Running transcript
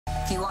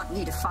Do you want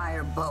me to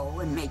fire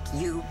Bo and make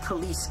you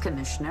police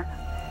commissioner?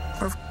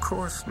 Of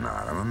course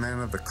not. I'm a man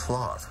of the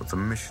cloth with a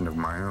mission of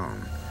my own.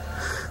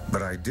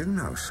 But I do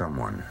know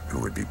someone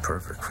who would be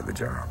perfect for the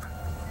job.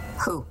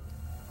 Who?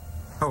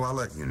 Oh, I'll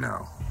let you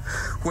know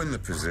when the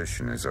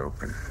position is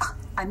open.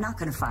 I'm not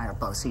going to fire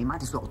Bo, so you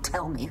might as well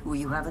tell me who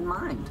you have in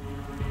mind.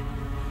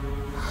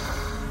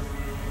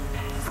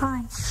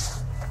 Fine.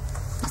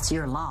 It's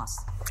your loss.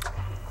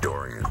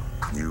 Dorian,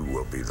 you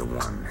will be the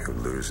one who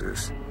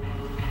loses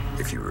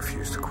if you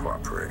refuse to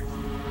cooperate.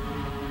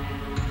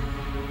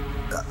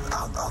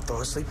 I'll throw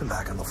a sleeping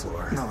bag on the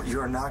floor. No, you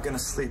are not going to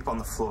sleep on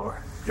the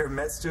floor. You're a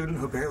med student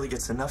who barely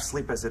gets enough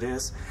sleep as it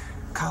is.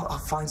 Kyle, I'll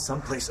find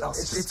someplace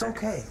else to It's stay.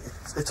 okay.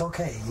 It's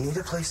okay. You need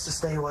a place to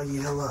stay while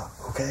you heal up,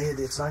 okay?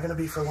 It's not going to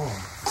be for long.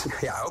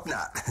 Yeah, I hope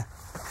not.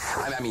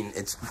 I mean,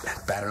 it's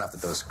bad enough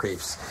that those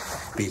creeps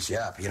beat you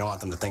up. You don't want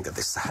them to think that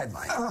they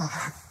sideline.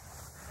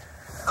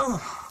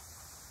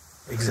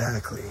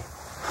 Exactly.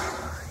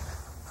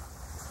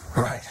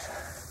 Right.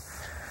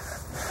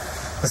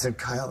 Listen,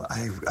 Kyle,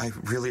 I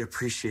really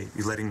appreciate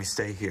you letting me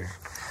stay here.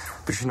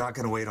 But you're not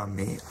going to wait on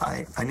me.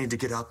 I need to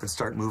get up and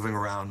start moving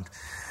around.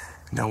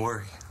 Don't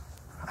worry.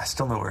 I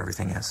still know where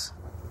everything is.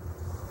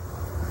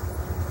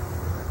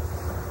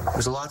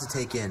 There's a lot to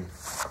take in.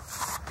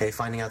 Okay,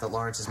 finding out that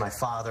Lawrence is my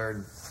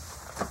father,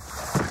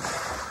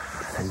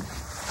 and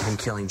him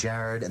killing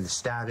Jared, and the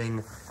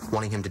stabbing,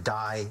 wanting him to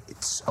die,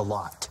 it's a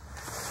lot.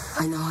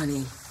 I know,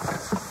 honey,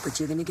 but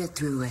you're gonna get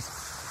through it.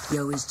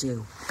 You always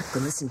do.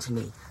 But listen to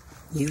me.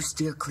 You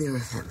steer clear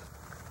of him.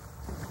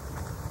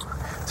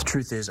 The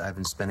truth is, I've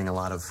been spending a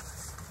lot of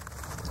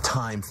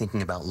time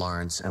thinking about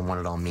Lawrence and what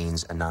it all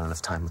means, and not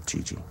enough time with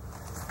Gigi.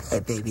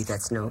 Hey, baby,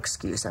 that's no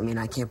excuse. I mean,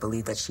 I can't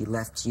believe that she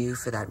left you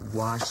for that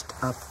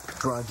washed-up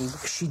druggie.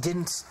 She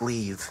didn't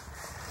leave.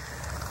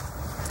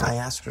 I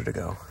asked her to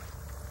go.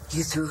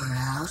 You threw her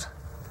out?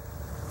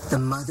 The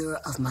mother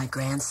of my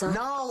grandson?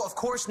 No, of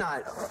course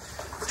not.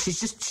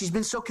 She's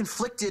been so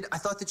conflicted, I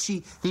thought that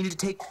she needed to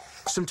take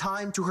some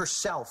time to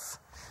herself.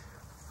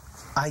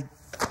 I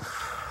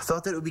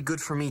thought that it would be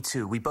good for me,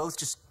 too. We both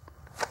just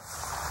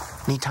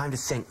need time to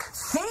think.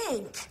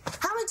 Think?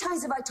 How many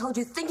times have I told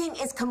you thinking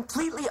is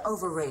completely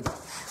overrated?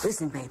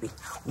 Listen, baby,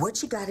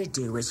 what you gotta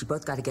do is you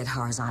both gotta get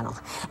horizontal.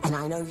 And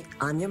I know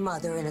I'm your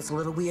mother, and it's a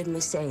little weird me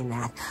saying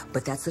that,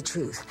 but that's the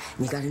truth.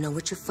 And you gotta know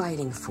what you're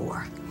fighting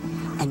for.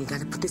 And you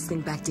gotta put this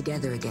thing back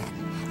together again.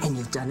 And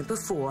you've done it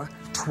before,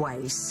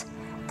 twice,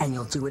 and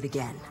you'll do it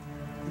again.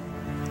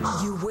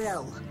 You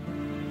will.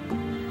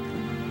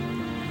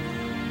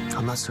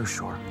 I'm not so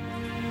sure.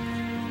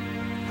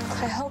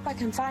 I hope I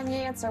can find the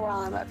answer while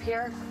I'm up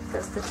here,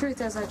 because the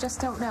truth is I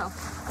just don't know.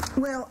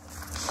 Well,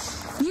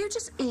 you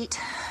just eat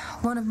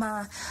one of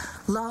my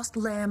lost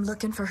lamb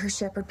looking for her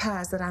shepherd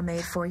pies that I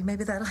made for you.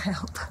 Maybe that'll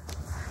help.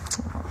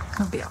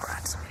 It'll be all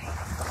right, sweetie.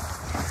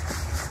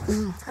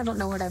 I don't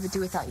know what I would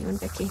do without you and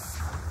Vicky.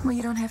 Well,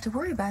 you don't have to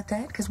worry about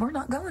that, because we're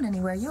not going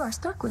anywhere. You are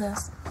stuck with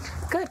us.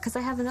 Good, because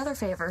I have another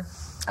favor.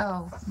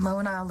 Oh, Mo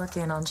and I'll look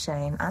in on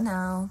Shane. I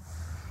know.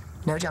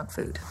 No junk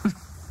food.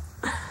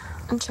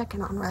 I'm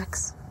checking on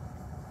Rex.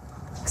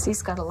 Because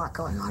he's got a lot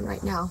going on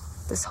right now.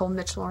 This whole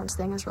Mitch Lawrence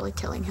thing is really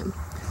killing him.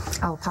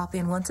 I'll pop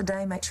in once a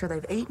day, make sure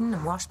they've eaten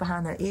and washed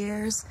behind their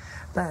ears.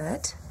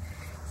 But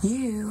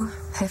you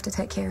have to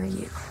take care of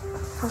you.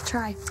 I'll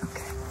try.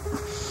 Okay.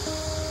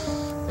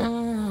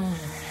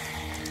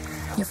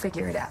 You'll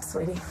figure it out,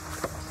 sweetie.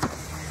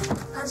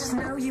 I just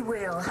know you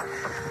will.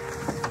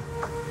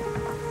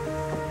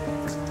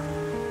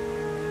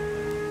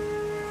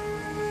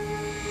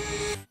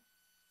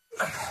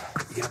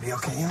 You gonna be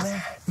okay in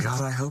there?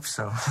 God, I hope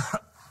so.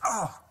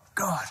 Oh,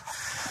 God.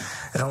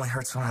 It only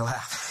hurts when I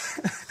laugh.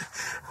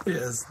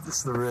 Yes, this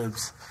is the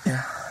ribs.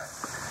 Yeah.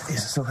 You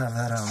still have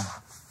that,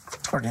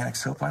 organic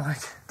soap I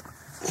like?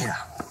 Yeah,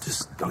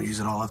 just don't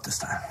use it all up this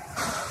time.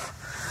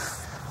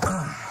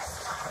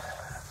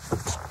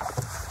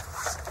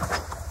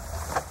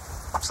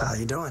 So how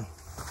you doing?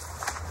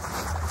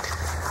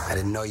 I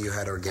didn't know you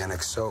had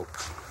organic soap.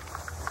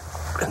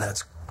 And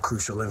that's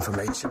crucial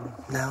information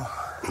now?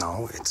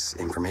 No, it's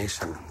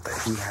information that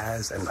he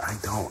has and I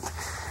don't.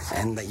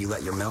 And that you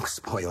let your milk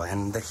spoil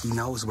and that he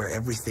knows where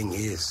everything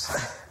is.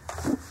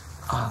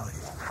 Ollie.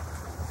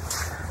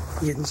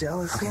 You getting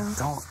jealous Okay, now?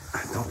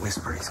 don't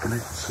whisper. He's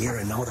gonna hear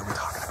and know that we're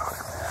talking about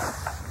him.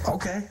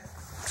 Okay.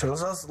 So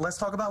let's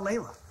talk about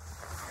Layla.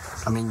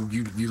 I mean,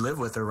 you live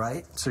with her,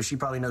 right? So she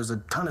probably knows a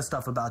ton of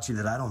stuff about you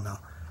that I don't know.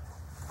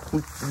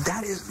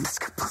 That's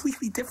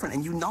completely different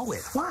and you know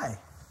it. Why?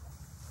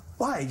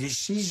 Why?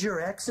 She's your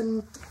ex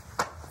and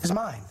is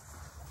mine.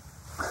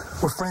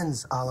 We're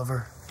friends,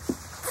 Oliver.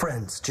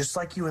 Friends, just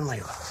like you and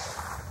Layla.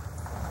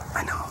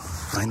 I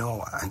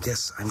know. I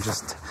guess I'm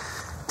just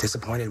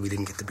disappointed we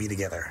didn't get to be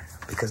together.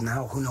 Because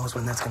now, who knows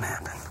when that's gonna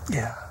happen.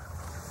 Yeah,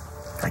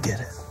 I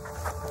get it.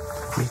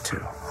 Me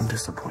too. I'm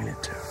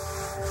disappointed too.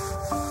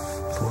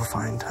 But we'll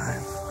find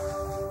time.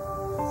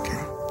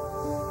 Okay?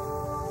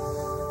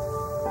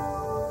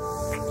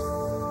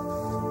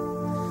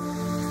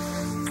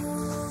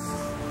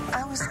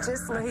 I was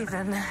just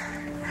leaving.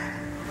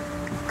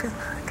 Good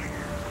luck.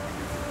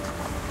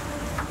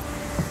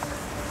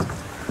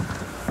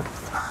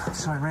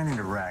 So I ran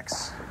into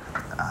Rex.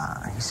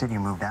 He said you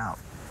moved out.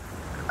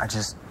 I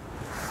just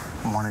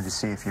wanted to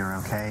see if you're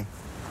okay.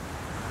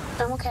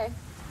 I'm okay.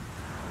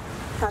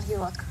 How do you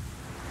look?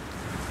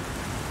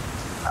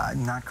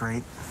 Not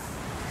great.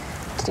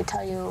 Did he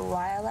tell you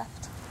why I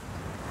left?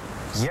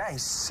 Yeah, he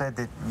said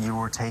that you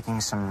were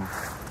taking some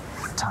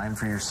time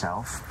for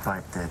yourself,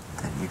 but that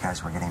you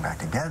guys were getting back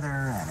together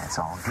and it's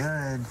all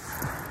good.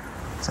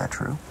 Is that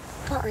true?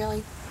 Not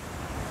really.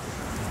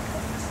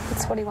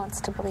 It's what he wants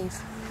to believe.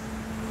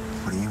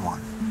 What do you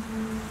want?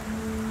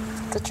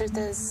 The truth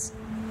is,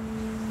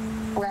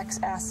 Rex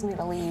asked me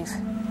to leave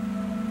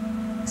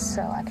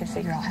so I could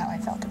figure out how I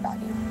felt about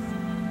you.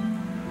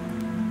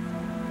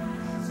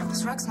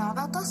 Does Rex know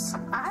about this?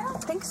 I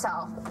don't think so.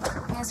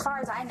 I mean, as far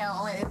as I know,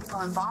 only the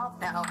people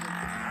involved know.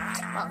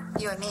 Well,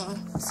 you and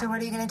me. So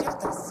what are you gonna do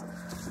with this?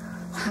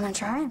 I'm gonna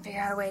try and figure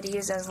out a way to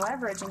use it as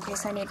leverage in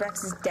case I need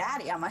Rex's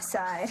daddy on my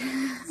side.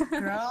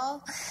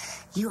 Girl,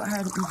 you are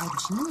an evil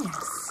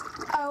genius.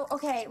 Oh,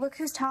 okay, look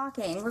who's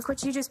talking. Look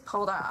what you just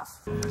pulled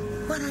off.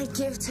 What I'd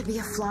give to be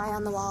a fly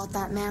on the wall at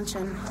that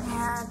mansion.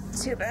 Yeah,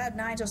 too bad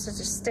Nigel's such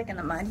a stick in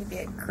the mud. He'd be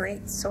a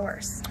great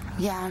source.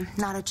 Yeah,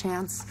 not a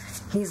chance.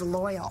 He's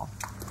loyal.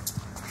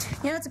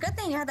 You know, it's a good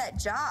thing you had that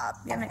job.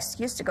 You have an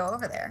excuse to go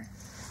over there.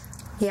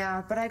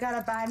 Yeah, but I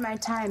gotta bide my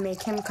time,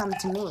 make him come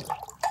to me.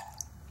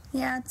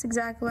 Yeah, that's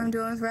exactly what I'm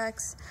doing with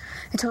Rex.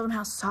 I told him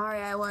how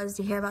sorry I was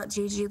to hear about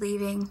Gigi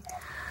leaving.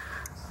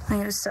 I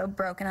was so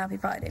broken up, he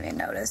probably didn't even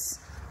notice.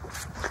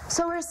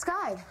 So where's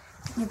Sky?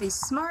 He'd be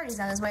smart. He's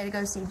on his way to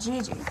go see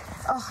Gigi.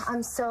 Oh,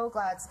 I'm so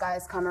glad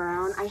Sky's come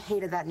around. I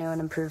hated that new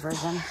and improved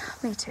version.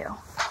 Me too.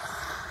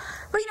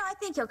 But, you know, I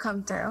think he'll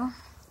come through.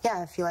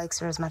 Yeah, if he likes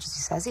her as much as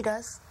he says he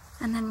does.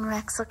 And then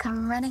Rex will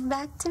come running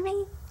back to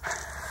me.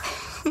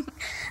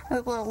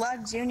 With little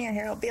Love Jr.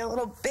 here, will be a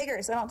little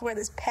bigger, so I don't have to wear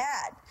this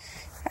pad.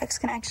 Rex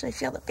can actually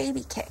feel the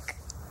baby kick.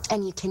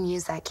 And you can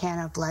use that can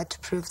of blood to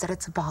prove that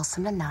it's a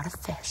balsam and not a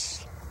fish.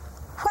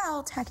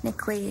 Well,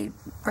 technically,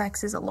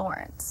 Rex is a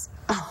Lawrence.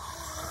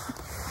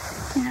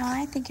 Oh. You know,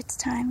 I think it's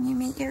time you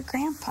meet your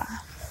grandpa.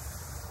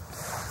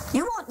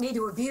 You want me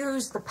to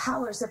abuse the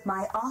powers of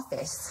my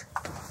office?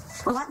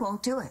 Well, I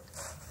won't do it.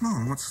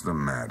 Oh, what's the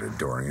matter,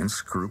 Dorian?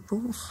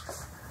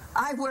 Scruples?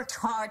 I worked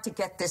hard to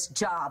get this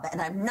job,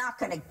 and I'm not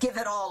going to give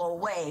it all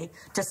away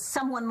to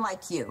someone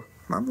like you.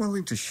 I'm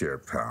willing to share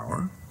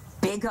power.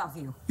 Big of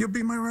you. You'll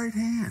be my right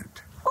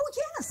hand. Oh,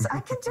 yes, I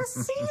can just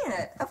see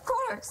it, of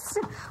course.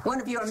 One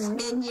of your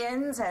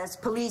minions as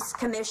police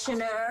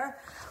commissioner,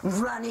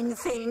 running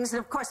things. And,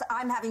 of course,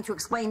 I'm having to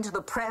explain to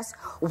the press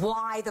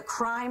why the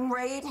crime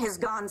rate has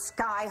gone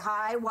sky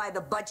high, why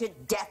the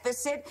budget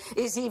deficit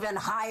is even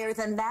higher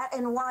than that,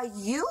 and why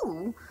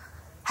you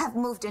have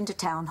moved into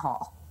town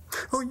hall.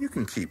 Oh, you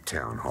can keep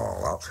town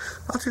hall.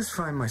 I'll just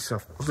find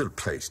myself a little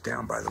place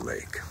down by the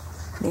lake.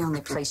 The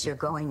only place you're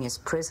going is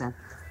prison.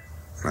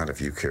 Not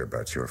if you care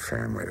about your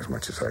family as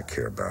much as I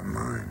care about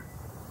mine.